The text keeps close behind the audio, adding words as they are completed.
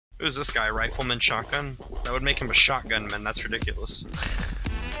Who's this guy? Rifleman shotgun? That would make him a shotgunman. That's ridiculous.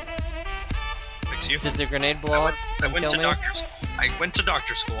 Fix you. Did the grenade blow up? I went to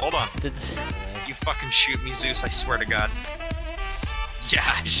doctor school. Hold on. You fucking shoot me, Zeus. I swear to God. Yeah,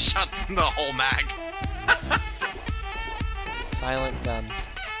 I shot the whole mag. Silent gun.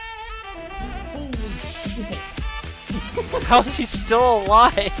 Holy shit. How is he still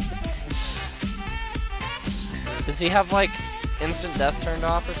alive? Does he have like instant death turned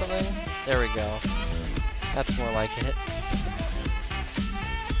off or something? There we go. That's more like it.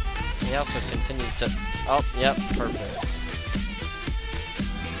 He also continues to... Oh, yep, perfect.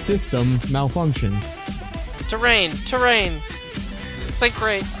 System malfunction. Terrain! Terrain! Sink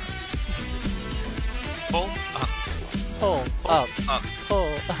rate! Pull up. Pull up. Up.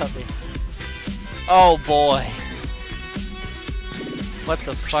 Pull up. Oh boy. What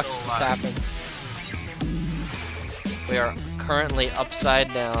the fuck just happened? We are currently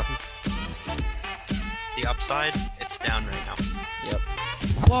upside down. The upside? It's down right now. Yep.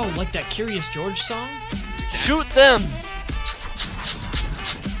 Whoa, like that Curious George song? Shoot them!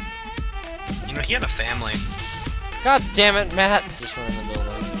 You know, he had a family. God damn it, Matt! Just went in the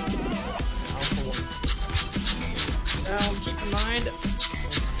building. Now, keep in mind,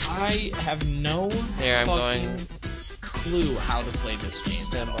 I have no Here, I'm fucking going. clue how to play this game.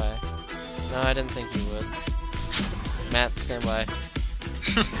 Stand by. No, I didn't think you would. Matt, stand by.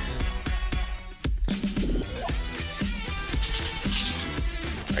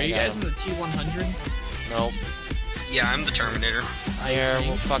 Are you guys in the T-100? Nope. Yeah, I'm the Terminator. Here,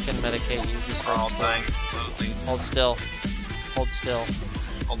 we'll fucking medicate you. Just All hold still. things slowly. Hold still. Hold still.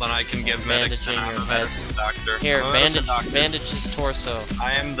 Hold on, I can give medics and I'm a medicine doctor. Here, I'm a medicine doctor. bandage his torso.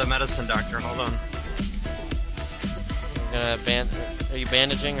 I am the medicine doctor. Hold on. You're gonna Are you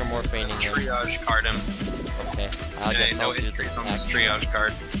bandaging or morphining him? Triage card him. Okay, I guess no I'll do the injuries on this action. triage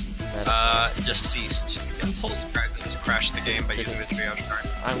card. Medical. Deceased. Yes. Surprising to crash the game by using the triage card.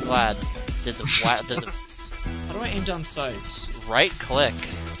 I'm glad. Did the How do I aim down sights? right click?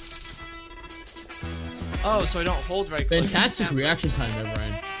 Oh, so I don't hold right click. Fantastic reaction time there,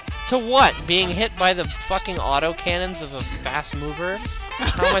 Brian. To what? Being hit by the fucking auto cannons of a fast mover?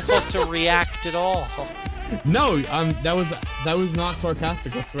 How am I supposed to react at all? No, that was not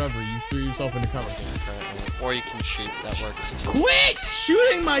sarcastic whatsoever. You threw yourself into cover. Or you can shoot. That works too. Quit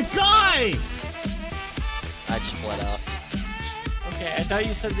shooting my guy! I just bled out. Okay, I thought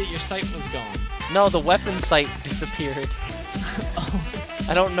you said that your sight was gone. No, the weapon sight disappeared.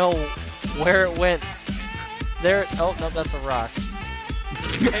 I don't know where it went. There. Oh no, that's a rock.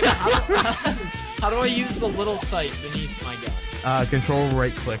 Okay, how do I use the little sight beneath my gun? Control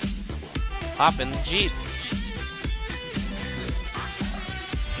right click. Hop in the Jeep.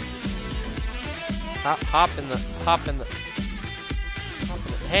 Hop in the.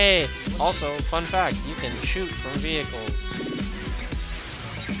 Hey, also, fun fact, you can shoot from vehicles.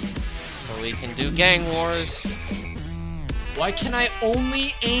 So we can do gang wars. Why can I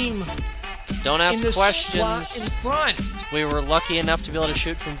only aim Don't in ask the questions. slot in front? We were lucky enough to be able to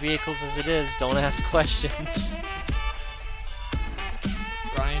shoot from vehicles as it is. Don't ask questions.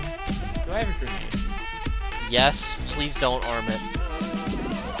 Ryan, do I have a grenade? Yes, please don't arm it.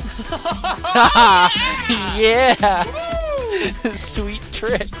 Yeah! Sweet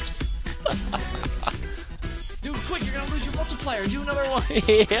tricks. Dude, quick, you're gonna lose your multiplier. Do another one.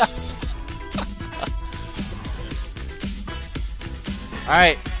 Yeah.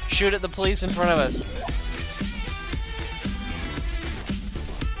 Alright, shoot at the police in front of us.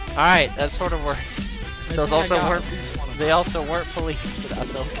 Alright, that sort of worked. Those also weren't. They also weren't police, but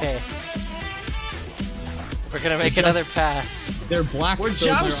that's okay. We're gonna make another pass. They're black, We're so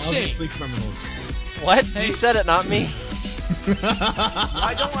they're jousting! obviously criminals. What? Hey. You said it, not me.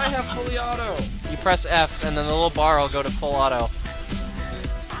 Why don't I have fully auto? You press F, and then the little bar will go to full auto.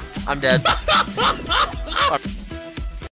 I'm dead.